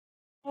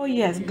Oh,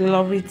 yes,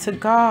 glory to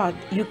God.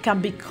 You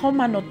can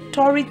become an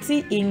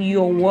authority in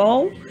your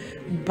world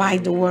by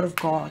the word of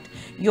God.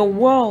 Your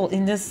world,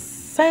 in this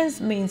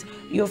sense, means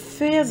your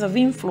spheres of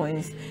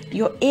influence,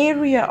 your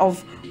area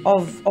of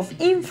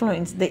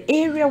influence, the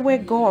area where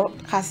God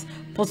has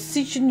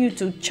positioned you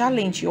to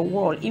challenge your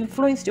world,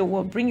 influence your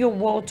world, bring your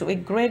world to a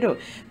greater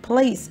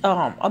place,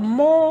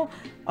 a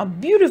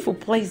beautiful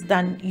place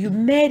than you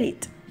made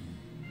it.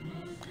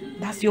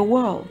 That's your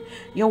world.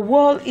 Your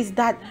world is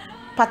that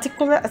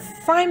particular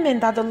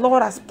assignment that the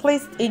Lord has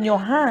placed in your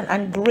hand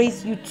and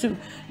graced you to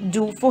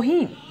do for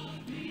Him.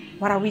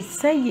 What are we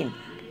saying?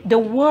 The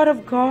Word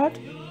of God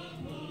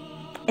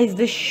is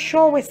the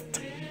surest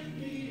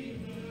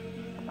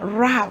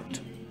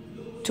route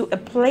to a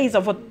place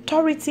of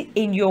authority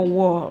in your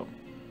world.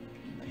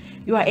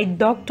 You are a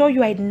doctor,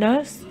 you are a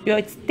nurse, you are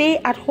a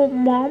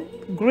stay-at-home mom,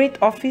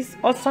 great office,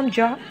 awesome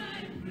job,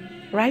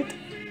 right?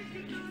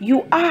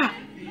 You are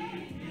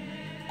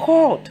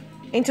called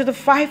into the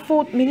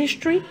fivefold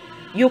ministry.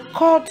 You're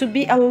called to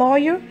be a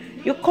lawyer.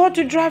 You're called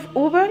to drive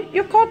Uber.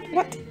 You're called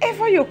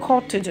whatever you're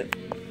called to do.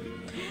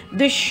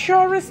 The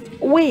surest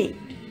way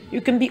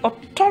you can be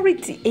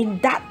authority in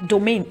that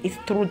domain is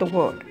through the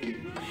word.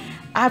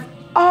 I've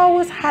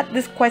always had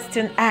this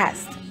question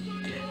asked.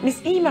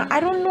 Miss Ima, I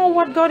don't know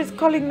what God is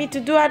calling me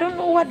to do. I don't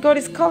know what God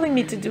is calling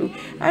me to do.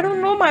 I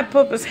don't know my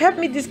purpose. Help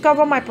me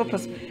discover my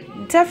purpose.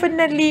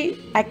 Definitely,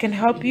 I can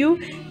help you.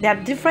 There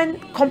are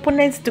different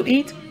components to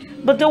it.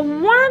 But the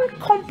one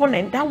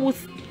component that will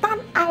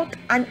stand out,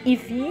 and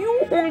if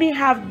you only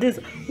have this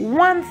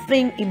one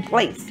thing in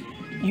place,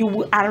 you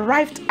will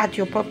arrive at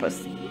your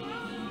purpose.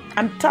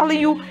 I'm telling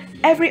you,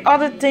 every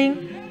other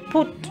thing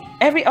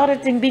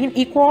being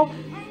equal,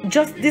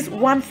 just this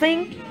one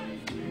thing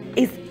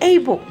is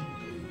able,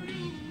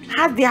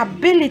 has the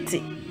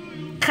ability,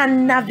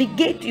 can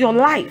navigate your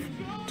life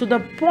to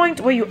the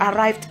point where you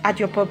arrived at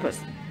your purpose.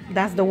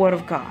 That's the word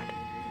of God.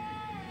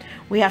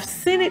 We have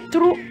seen it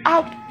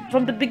throughout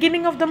from the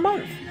beginning of the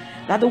month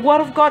that the word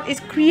of God is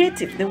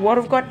creative. The word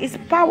of God is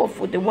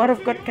powerful. The word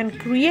of God can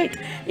create.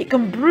 It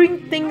can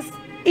bring things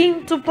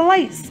into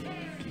place.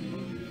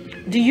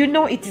 Do you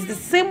know it is the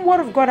same word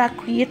of God that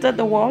created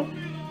the world?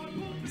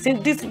 See,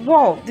 this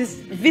world, this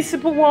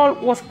visible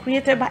world, was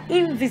created by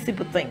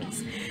invisible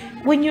things.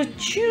 When you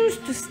choose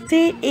to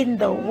stay in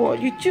the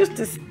word, you choose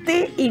to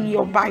stay in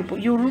your Bible,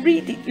 you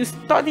read it, you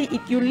study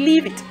it, you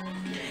live it,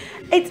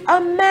 it's a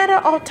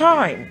matter of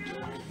time.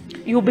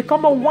 You'll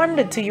become a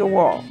wonder to your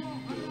world.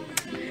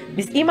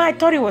 Miss Ima, I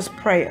thought it was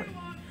prayer.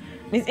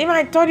 Miss Ima,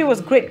 I thought it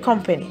was great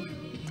company.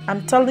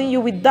 I'm telling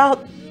you,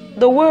 without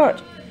the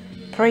word,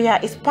 prayer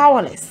is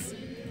powerless.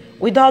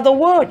 Without the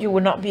word, you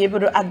will not be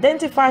able to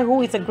identify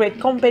who is a great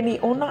company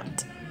or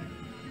not.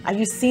 Are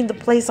you seeing the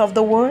place of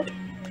the word?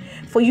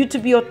 For you to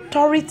be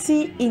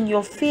authority in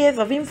your spheres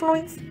of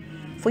influence,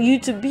 for you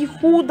to be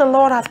who the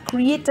Lord has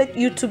created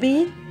you to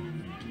be,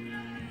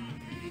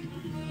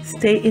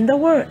 stay in the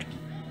word.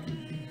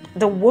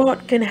 The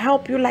word can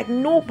help you like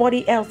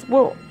nobody else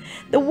will.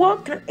 The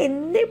word can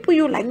enable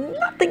you like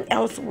nothing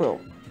else will.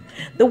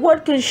 The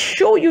word can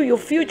show you your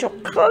future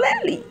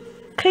clearly,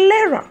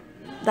 clearer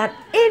than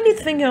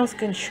anything else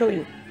can show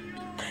you.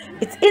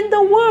 It's in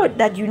the word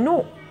that you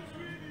know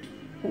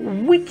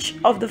which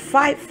of the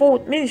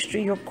fivefold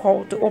ministry you're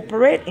called to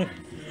operate in.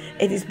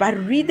 It is by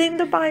reading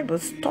the Bible,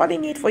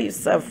 studying it for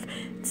yourself,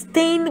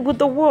 staying with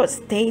the word,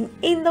 staying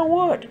in the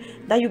word,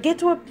 that you get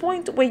to a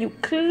point where you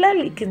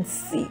clearly can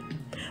see.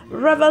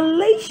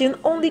 Revelation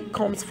only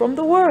comes from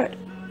the word.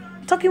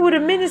 Talking with a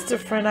minister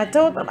friend, I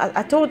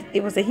told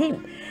it was a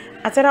hymn.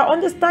 I said, I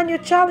understand your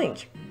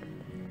challenge.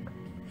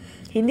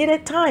 He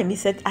needed time. He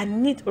said, I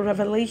need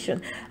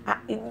revelation.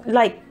 He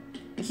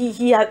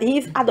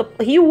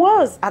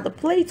was at the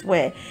place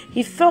where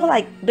he felt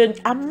like the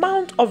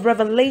amount of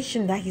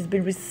revelation that he's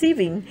been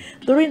receiving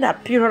during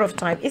that period of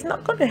time is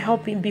not going to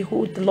help him be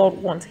who the Lord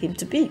wants him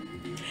to be.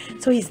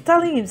 So he's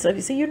telling himself,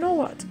 he said, you know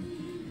what?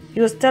 He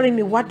was telling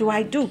me, what do?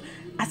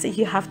 I said,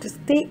 you have to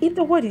stay in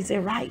the word. He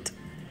said, right.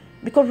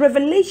 Because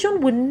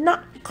revelation will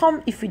not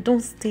come if you don't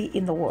stay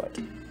in the word.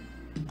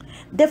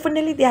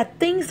 Definitely, there are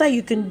things that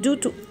you can do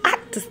to add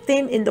to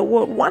staying in the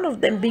word. One of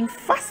them being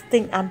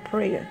fasting and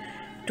prayer.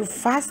 To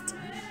fast,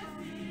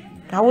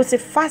 I would say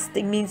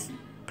fasting means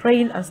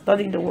praying and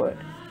studying the word.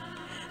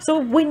 So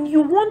when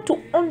you want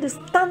to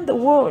understand the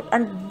word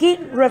and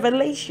gain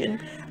revelation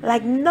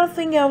like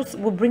nothing else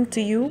will bring to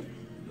you,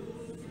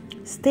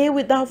 stay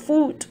without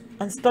food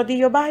and study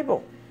your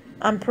Bible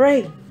and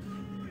pray.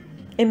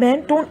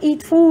 Amen. Don't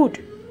eat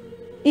food.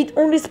 Eat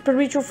only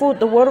spiritual food,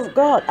 the word of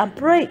God, and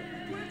pray.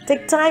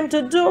 Take time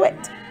to do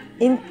it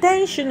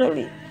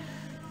intentionally.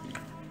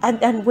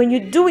 And when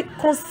you do it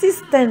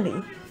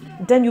consistently,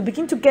 then you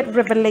begin to get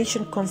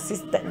revelation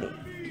consistently.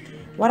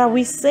 What are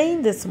we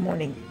saying this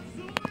morning?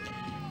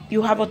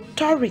 You have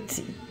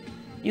authority.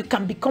 You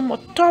can become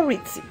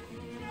authority.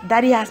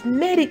 That He has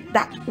made it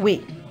that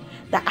way.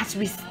 That as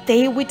we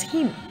stay with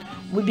Him,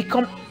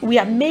 we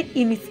are made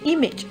in His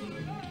image.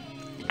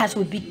 As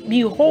we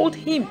behold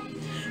Him,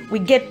 we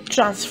get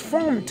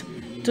transformed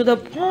to the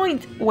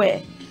point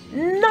where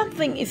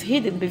nothing is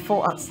hidden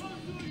before us.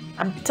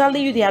 I'm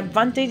telling you the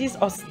advantages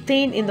of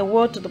staying in the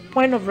Word to the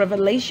point of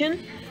revelation.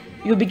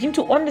 You begin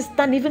to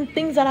understand even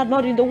things that are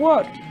not in the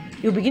Word.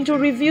 You begin to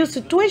reveal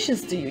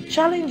situations to you,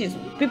 challenges,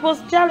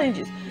 people's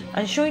challenges,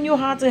 and showing you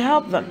how to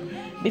help them.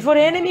 Before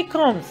the enemy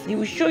comes, he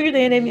will show you the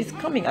enemy is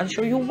coming and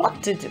show you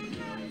what to do.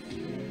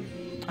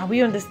 Are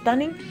we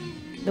understanding?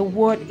 The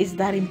Word is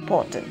that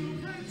important.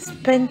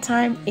 Spend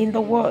time in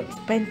the Word.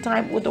 Spend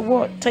time with the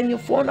Word. Turn your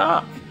phone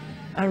off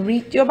and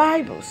read your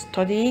Bible.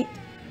 Study it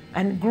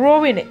and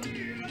grow in it.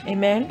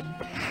 Amen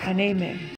and amen.